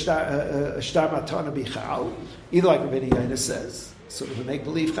a shtar matana bichal? Either like Rabbi Yoina says, sort of a make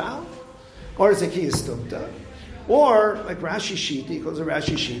believe chal, or it's a kiyas stumta, or like Rashi Shita, he calls a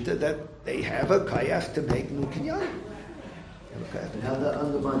Rashi Shita that they have a kayach to make new kinyan. And how that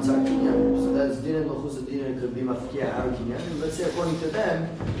undermines our kinyan. So that's Dina Demalchusa Dina could be mafkia our kinyan. And let's say according to them,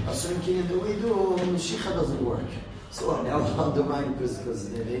 a certain kinyan that we do, Shicha doesn't work. So now undermine because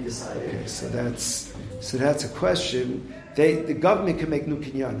they decided. Okay, so that's a question. The government can make new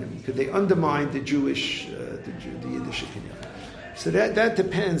kinyanim. Could they undermine the Jewish, the Yiddish kinyan? So that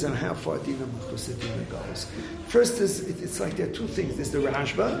depends on how far Dina Demalchusa Dina goes. First, it's like there are 2 things. There's the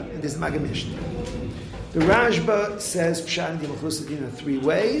Rashba and there's Maggid Mishnah. The Rashba says Pshat in Dina Demalchusa Dina 3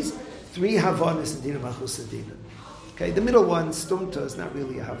 ways, 3 Havanas in Dina Demalchusa Dina. Okay, the middle one, Stumta, is not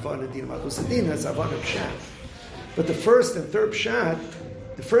really a Havana in Dina Demalchusa Dina, it's Havana Pshat. But the first and third Pshat,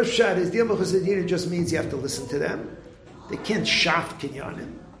 the first Pshat is Dina Demalchusa Dina just means you have to listen to them. They can't shaft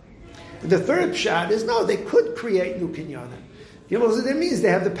kinyanim. And the third Pshat is, no, they could create new kinyanim. Dina Demalchusa Dina means they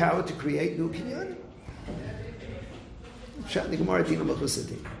have the power to create new kinyanim. Pshat in the Gemara Dina Demalchusa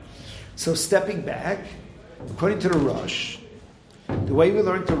Dina. So stepping back, according to the Rosh, the way we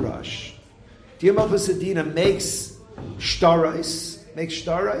learn to Rosh, Dina Demalchusa Dina makes shtarais,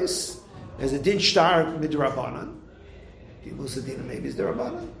 as a din shtar midrabanan. Dina Demalchusa Dina maybe is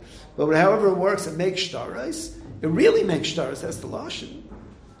derabanan, but however it works, it makes shtarais. It really makes shtarais. That's the lashon.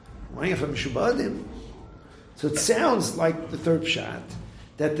 Why from Mishubadim? So it sounds like the third pshat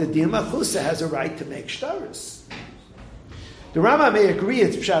that the Dina Demalchusa has a right to make shtarais. The Rambam may agree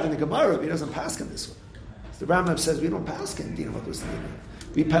it's pshat in the Gemara, but he doesn't pass on this one. So the Rambam says we don't pass on Dina Demalchusa Dina.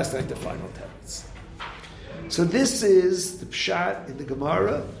 We pass like the final teretz. So this is the pshat in the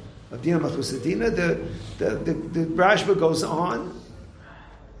Gemara of Dina Demalchusa Dina. The Rashba goes on,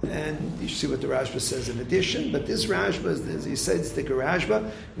 and you see what the Rashba says in addition. But this Rashba, as he said, it's the Rashba.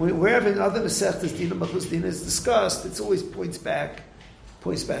 Wherever in other Masechtas Dina Demalchusa Dina is discussed, it always points back to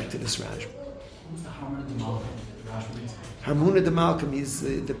this Rashba. What's the Harmuna Demalka? Harmuna Demalka means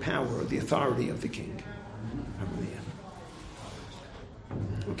the power, the authority of the king.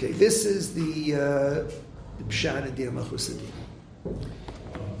 Okay, this is the Pshat in Dina Demalchusa Dina.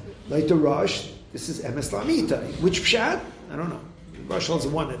 Like the Rosh, this is Emes Lamita. Which Pshat? I don't know. The Rosh holds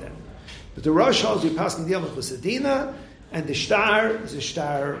one of them. But the Rosh holds you pass in Dina Demalchusa Dina, and the Shtar is a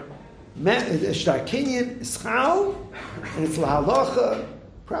Shtar Kinyan, is Chal, and it's La Halacha,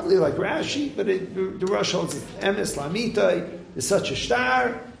 probably like Rashi, but the Rosh holds Emes Lamita is such a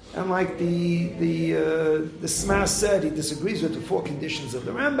Shtar, and like the Smas said, he disagrees with the 4 conditions of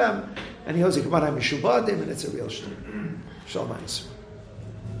the Rambam, and he holds a Kabbalah Mishubadim, and it's a real Shtar. Shalom Yisrael.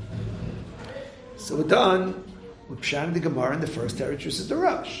 So we're done with Pshat in the Gemara in the first territory, which is the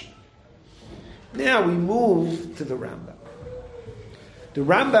Rosh. Now we move to the Rambam. The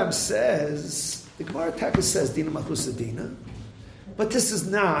Rambam says, the Gemara Taka says Dina Demalchusa Dina, but this is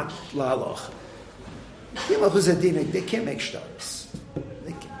not La Halacha. Dina Demalchusa Dina, they can't make shtaros.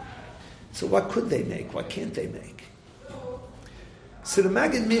 They can't. So what could they make? What can't they make? So the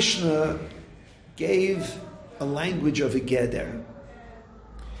Maggid Mishnah gave a language of a geder.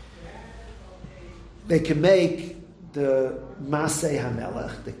 They can make the Masei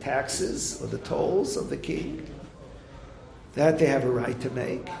HaMelech, the taxes or the tolls of the king, that they have a right to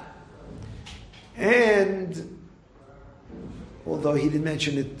make. And although he didn't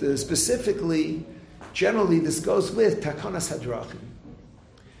mention it specifically, generally this goes with Takanas Hadrachim.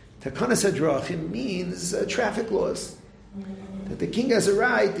 Takanas Hadrachim means traffic laws. That the king has a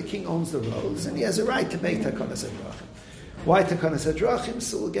right, the king owns the roads, and he has a right to make Takanas Hadrachim. Why Takanas Hadrachim?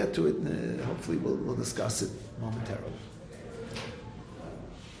 So we'll get to it, hopefully we'll discuss it momentarily.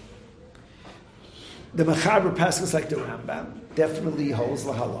 The Mechaber passes like the Rambam definitely holds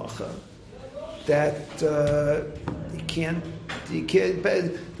la halacha that the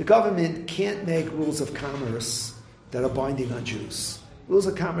government can't make rules of commerce that are binding on Jews. Rules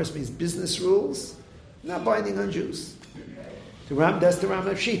of commerce means business rules, not binding on Jews. That's the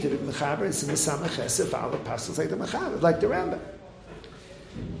Rambam Shita. The Mechaber is in the Samach Chesed Allah passes like the Mechaber, like the Rambam.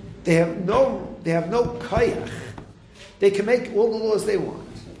 They have no koyach. They can make all the laws they want.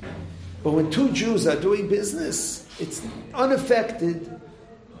 But when two Jews are doing business, it's unaffected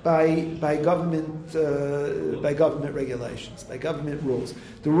by government regulations, by government rules.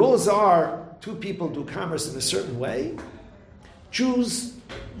 The rules are two people do commerce in a certain way. Jews,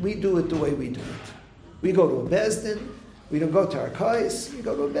 we do it the way we do it. We go to a bezdin. We don't go to our kais. We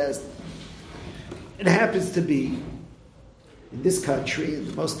go to a bezdin. It happens to be in this country,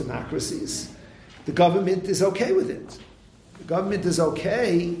 in most democracies, the government is okay with it. The government is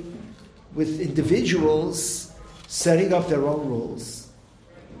okay with individuals setting up their own rules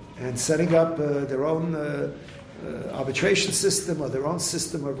and setting up their own arbitration system or their own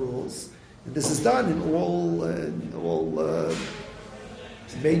system of rules. And this is done in all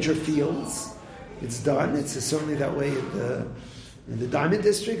major fields. It's done. It's certainly that way in the Diamond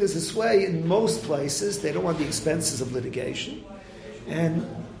District. It's this way in most places. They don't want the expenses of litigation. And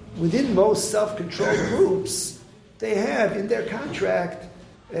within most self-controlled groups, they have in their contract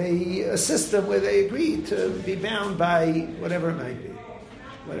a system where they agree to be bound by whatever it might be,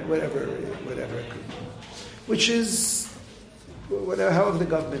 whatever it could be, which is however the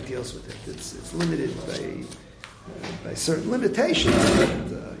government deals with it. It's limited by certain limitations. But,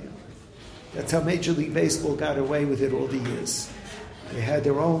 that's how Major League Baseball got away with it all the years. They had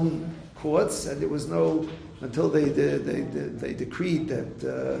their own courts, and there was no until they decreed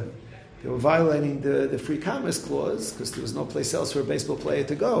that. They were violating the free commerce clause because there was no place else for a baseball player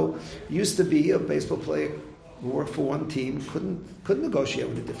to go. It used to be a baseball player who worked for one team couldn't negotiate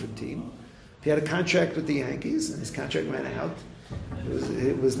with a different team. If he had a contract with the Yankees and his contract ran out,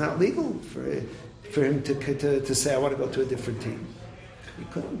 it was not legal for him to say, I want to go to a different team. He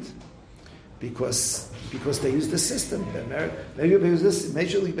couldn't because they used the system.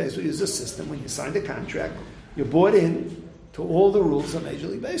 Major League Baseball used the system. When you signed a contract, you're bought in to all the rules of Major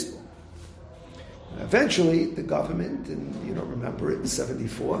League Baseball. Eventually, the government, and you don't remember it, in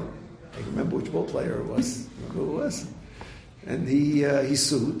 1974, I remember which ball player it was. Remember who it was? And he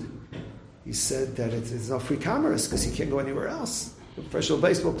sued. He said that it's no free commerce because he can't go anywhere else. A professional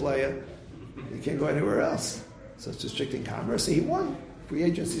baseball player, he can't go anywhere else. So it's restricting commerce. So he won. Free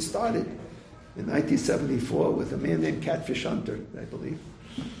agency started in 1974 with a man named Catfish Hunter, I believe.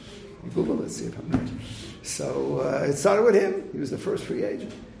 Google it, see if I'm right. So it started with him. He was the first free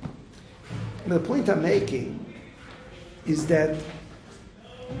agent. And the point I'm making is that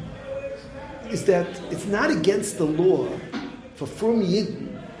it's not against the law for Frum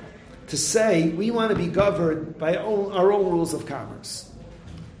Yidden to say we want to be governed by our own rules of commerce.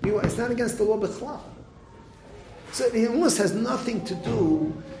 It's not against the law b'chlal. So it almost has nothing to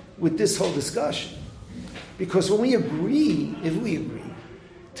do with this whole discussion. Because when we agree, if we agree,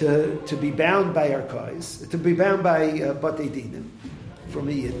 to be bound by our kais, to be bound by Batei Dinim from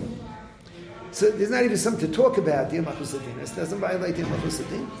a Yidden, so there's not even something to talk about Dina Demalchusa. It doesn't violate Dina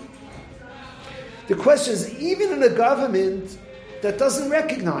Demalchusa. The question is, even in a government that doesn't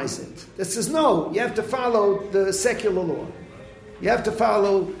recognize it, that says, no, you have to follow the secular law. You have to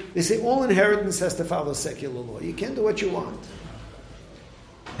follow, they say all inheritance has to follow secular law. You can't do what you want.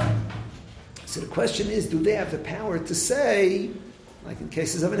 So the question is, do they have the power to say, like in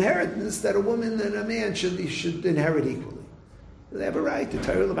cases of inheritance, that a woman and a man should inherit equally? They have a right. The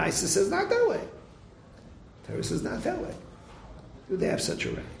Torah L'maisa says not that way. The Torah says not that way. Do they have such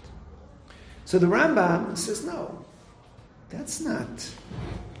a right? So the Rambam says no. That's not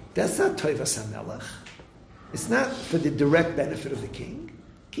Toivas HaMelech. It's not for the direct benefit of the king.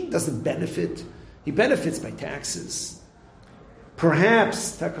 The king doesn't benefit. He benefits by taxes.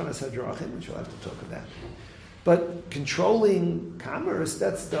 Perhaps Takanas Hadrachim, which we'll have to talk about. But controlling commerce,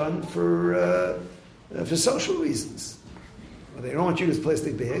 that's done for social reasons. Well, they don't want you to use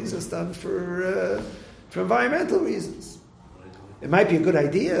plastic bags. It's done for for environmental reasons. It might be a good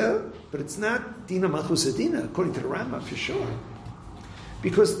idea, but it's not Dina Malchusa Dina, according to the Rambam, for sure.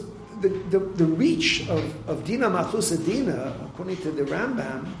 Because the reach of Dina Malchusa Dina, according to the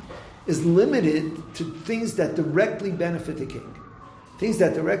Rambam, is limited to things that directly benefit the king. Things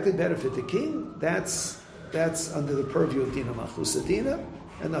that directly benefit the king, that's under the purview of Dina Malchusa Dina,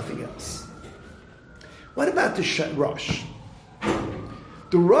 and nothing else. What about the Rosh?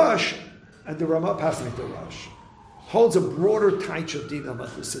 The Rosh, and the Ramah passing the Rosh, holds a broader taich of Dina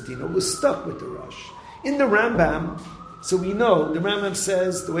Malchusa Dina. We're stuck with the Rosh. In the Rambam, so we know, the Rambam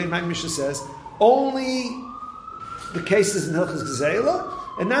says, the way my Mishnah says, only the cases in Hilchos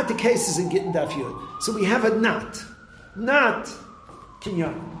Gezeilah, and not the cases in Gittin Daf Yud. So we have a not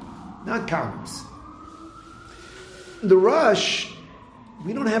kinyan, not columns. The Rosh,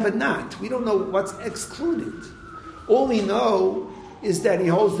 we don't have a not. We don't know what's excluded. All we know is that he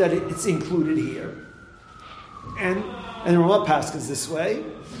holds that it's included here. And Ramah Paskins this way.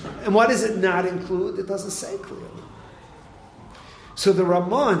 And what does it not include? It doesn't say clearly. So the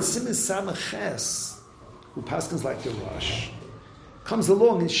Ramah in Siman Samach Ches, who Paskins like the Rosh, comes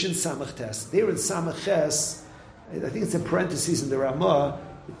along in Shin Samach Tes. There in Samach Ches, I think it's in parentheses in the Ramah,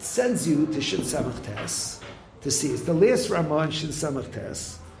 it sends you to Shin Samach Tes to see. It's the last Ramah in Shin Samach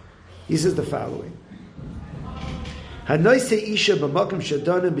Tes. He says the following. Hanoise Isha b'makom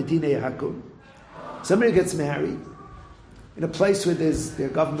shadana b'dinei hakum. Somebody gets married in a place where there are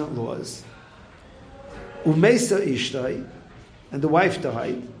government laws. Umeisa ishtai, and the wife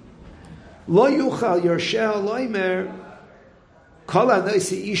died. Lo yuchal yorsheh loimer kol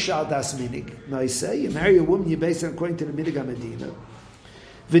hanoise isha al das minig. Noise, you marry a woman, you base it according to the minig HaMedina.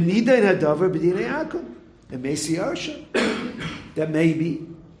 V'nida in hadavar b'dinei hakum. And meisi yarsha. That maybe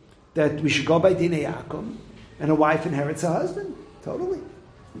that we should go by dinei hakum, and a wife inherits her husband. Totally.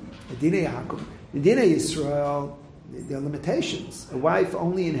 Dinei hakum. The Dinei Yisrael, there are limitations. A wife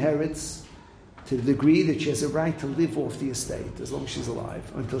only inherits to the degree that she has a right to live off the estate as long as she's alive,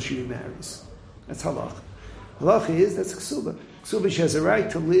 until she remarries. That's halach. Halach is, that's ksuba. Ksuba, she has a right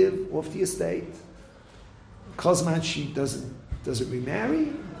to live off the estate. Kozman, she doesn't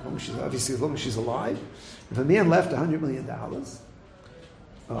remarry, as long as she's alive. If a man left $100 million,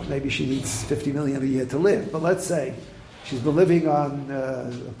 well, maybe she needs $50 million a year to live, but let's say she's been living on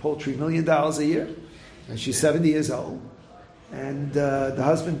a paltry $1 million a year, and she's 70 years old, and the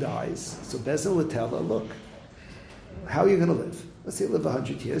husband dies. So Bezdin would tell her, look, how are you going to live? Let's say you live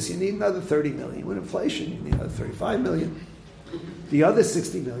 100 years, you need another 30 million. With inflation, you need another 35 million. The other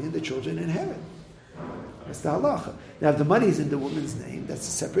 60 million, the children inherit. That's the halacha. Now, if the money is in the woman's name, that's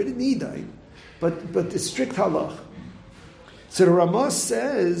a separate nidai, but it's strict halacha. So the Ramah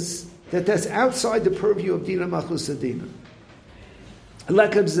says that that's outside the purview of Dina Malchusa Dina.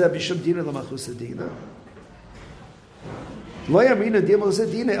 Lekab zeh b'shem Dina Malchusa Dina. Lo yamrina Dina Malchusa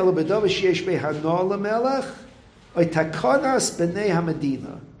Dina ela b'davar sheyesh bei hana l'melech oy takanas b'nei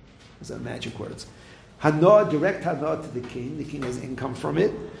haMedina. Those are magic words. Hana, direct hana to the king has income from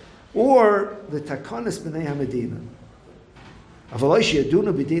it, or the takanas b'nei haMedina. Avaloi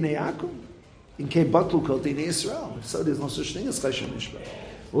sheyaduna b'dinei Yaakov. In came batlu kol dinei Yisrael. So there's no such thing as chesed mishpat.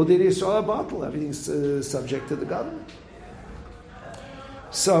 All dinei Yisrael are batlu. Everything's subject to the government.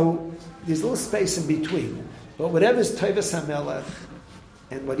 So there's a little space in between. But whatever's Tovas HaMelech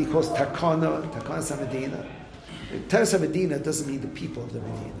and what he calls Takanas HaMedina. Takanas HaMedina doesn't mean the people of the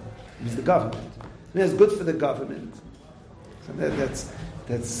Medina. It means the government. And it's good for the government. So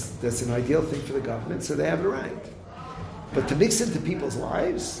that's an ideal thing for the government, so they have a right. But to mix into people's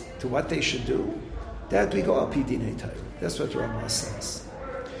lives, to what they should do, that we go al pi dinei Torah. That's what Ramah says.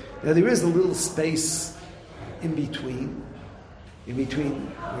 Now there is a little space in between what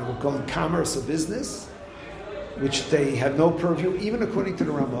we're calling commerce or business, which they have no purview, even according to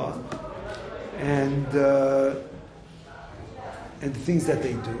the Ramah, and the things that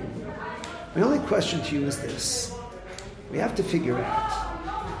they do. My only question to you is this: we have to figure out,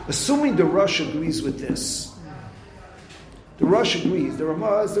 assuming the Rosh agrees with this. The Rosh agrees. The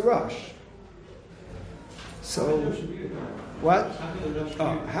Ramah is the Rosh. So, what?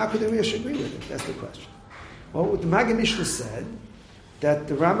 How could the Rosh agree with it? That's the question. Well, the Maggid Mishnah said that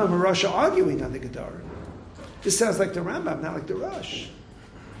the Rambam and Rosh are arguing on the Gedarim. This sounds like the Rambam, not like the Rosh.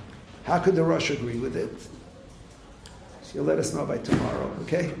 How could the Rosh agree with it? So you'll let us know by tomorrow,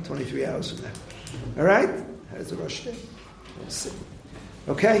 okay? 23 hours from now. All right? How does the Rosh do? We'll see.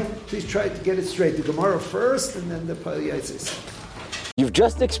 Okay? Please try to get it straight. The Gemara first, and then the Paliyaitzis. You've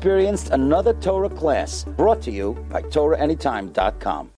just experienced another Torah class brought to you by TorahAnytime.com.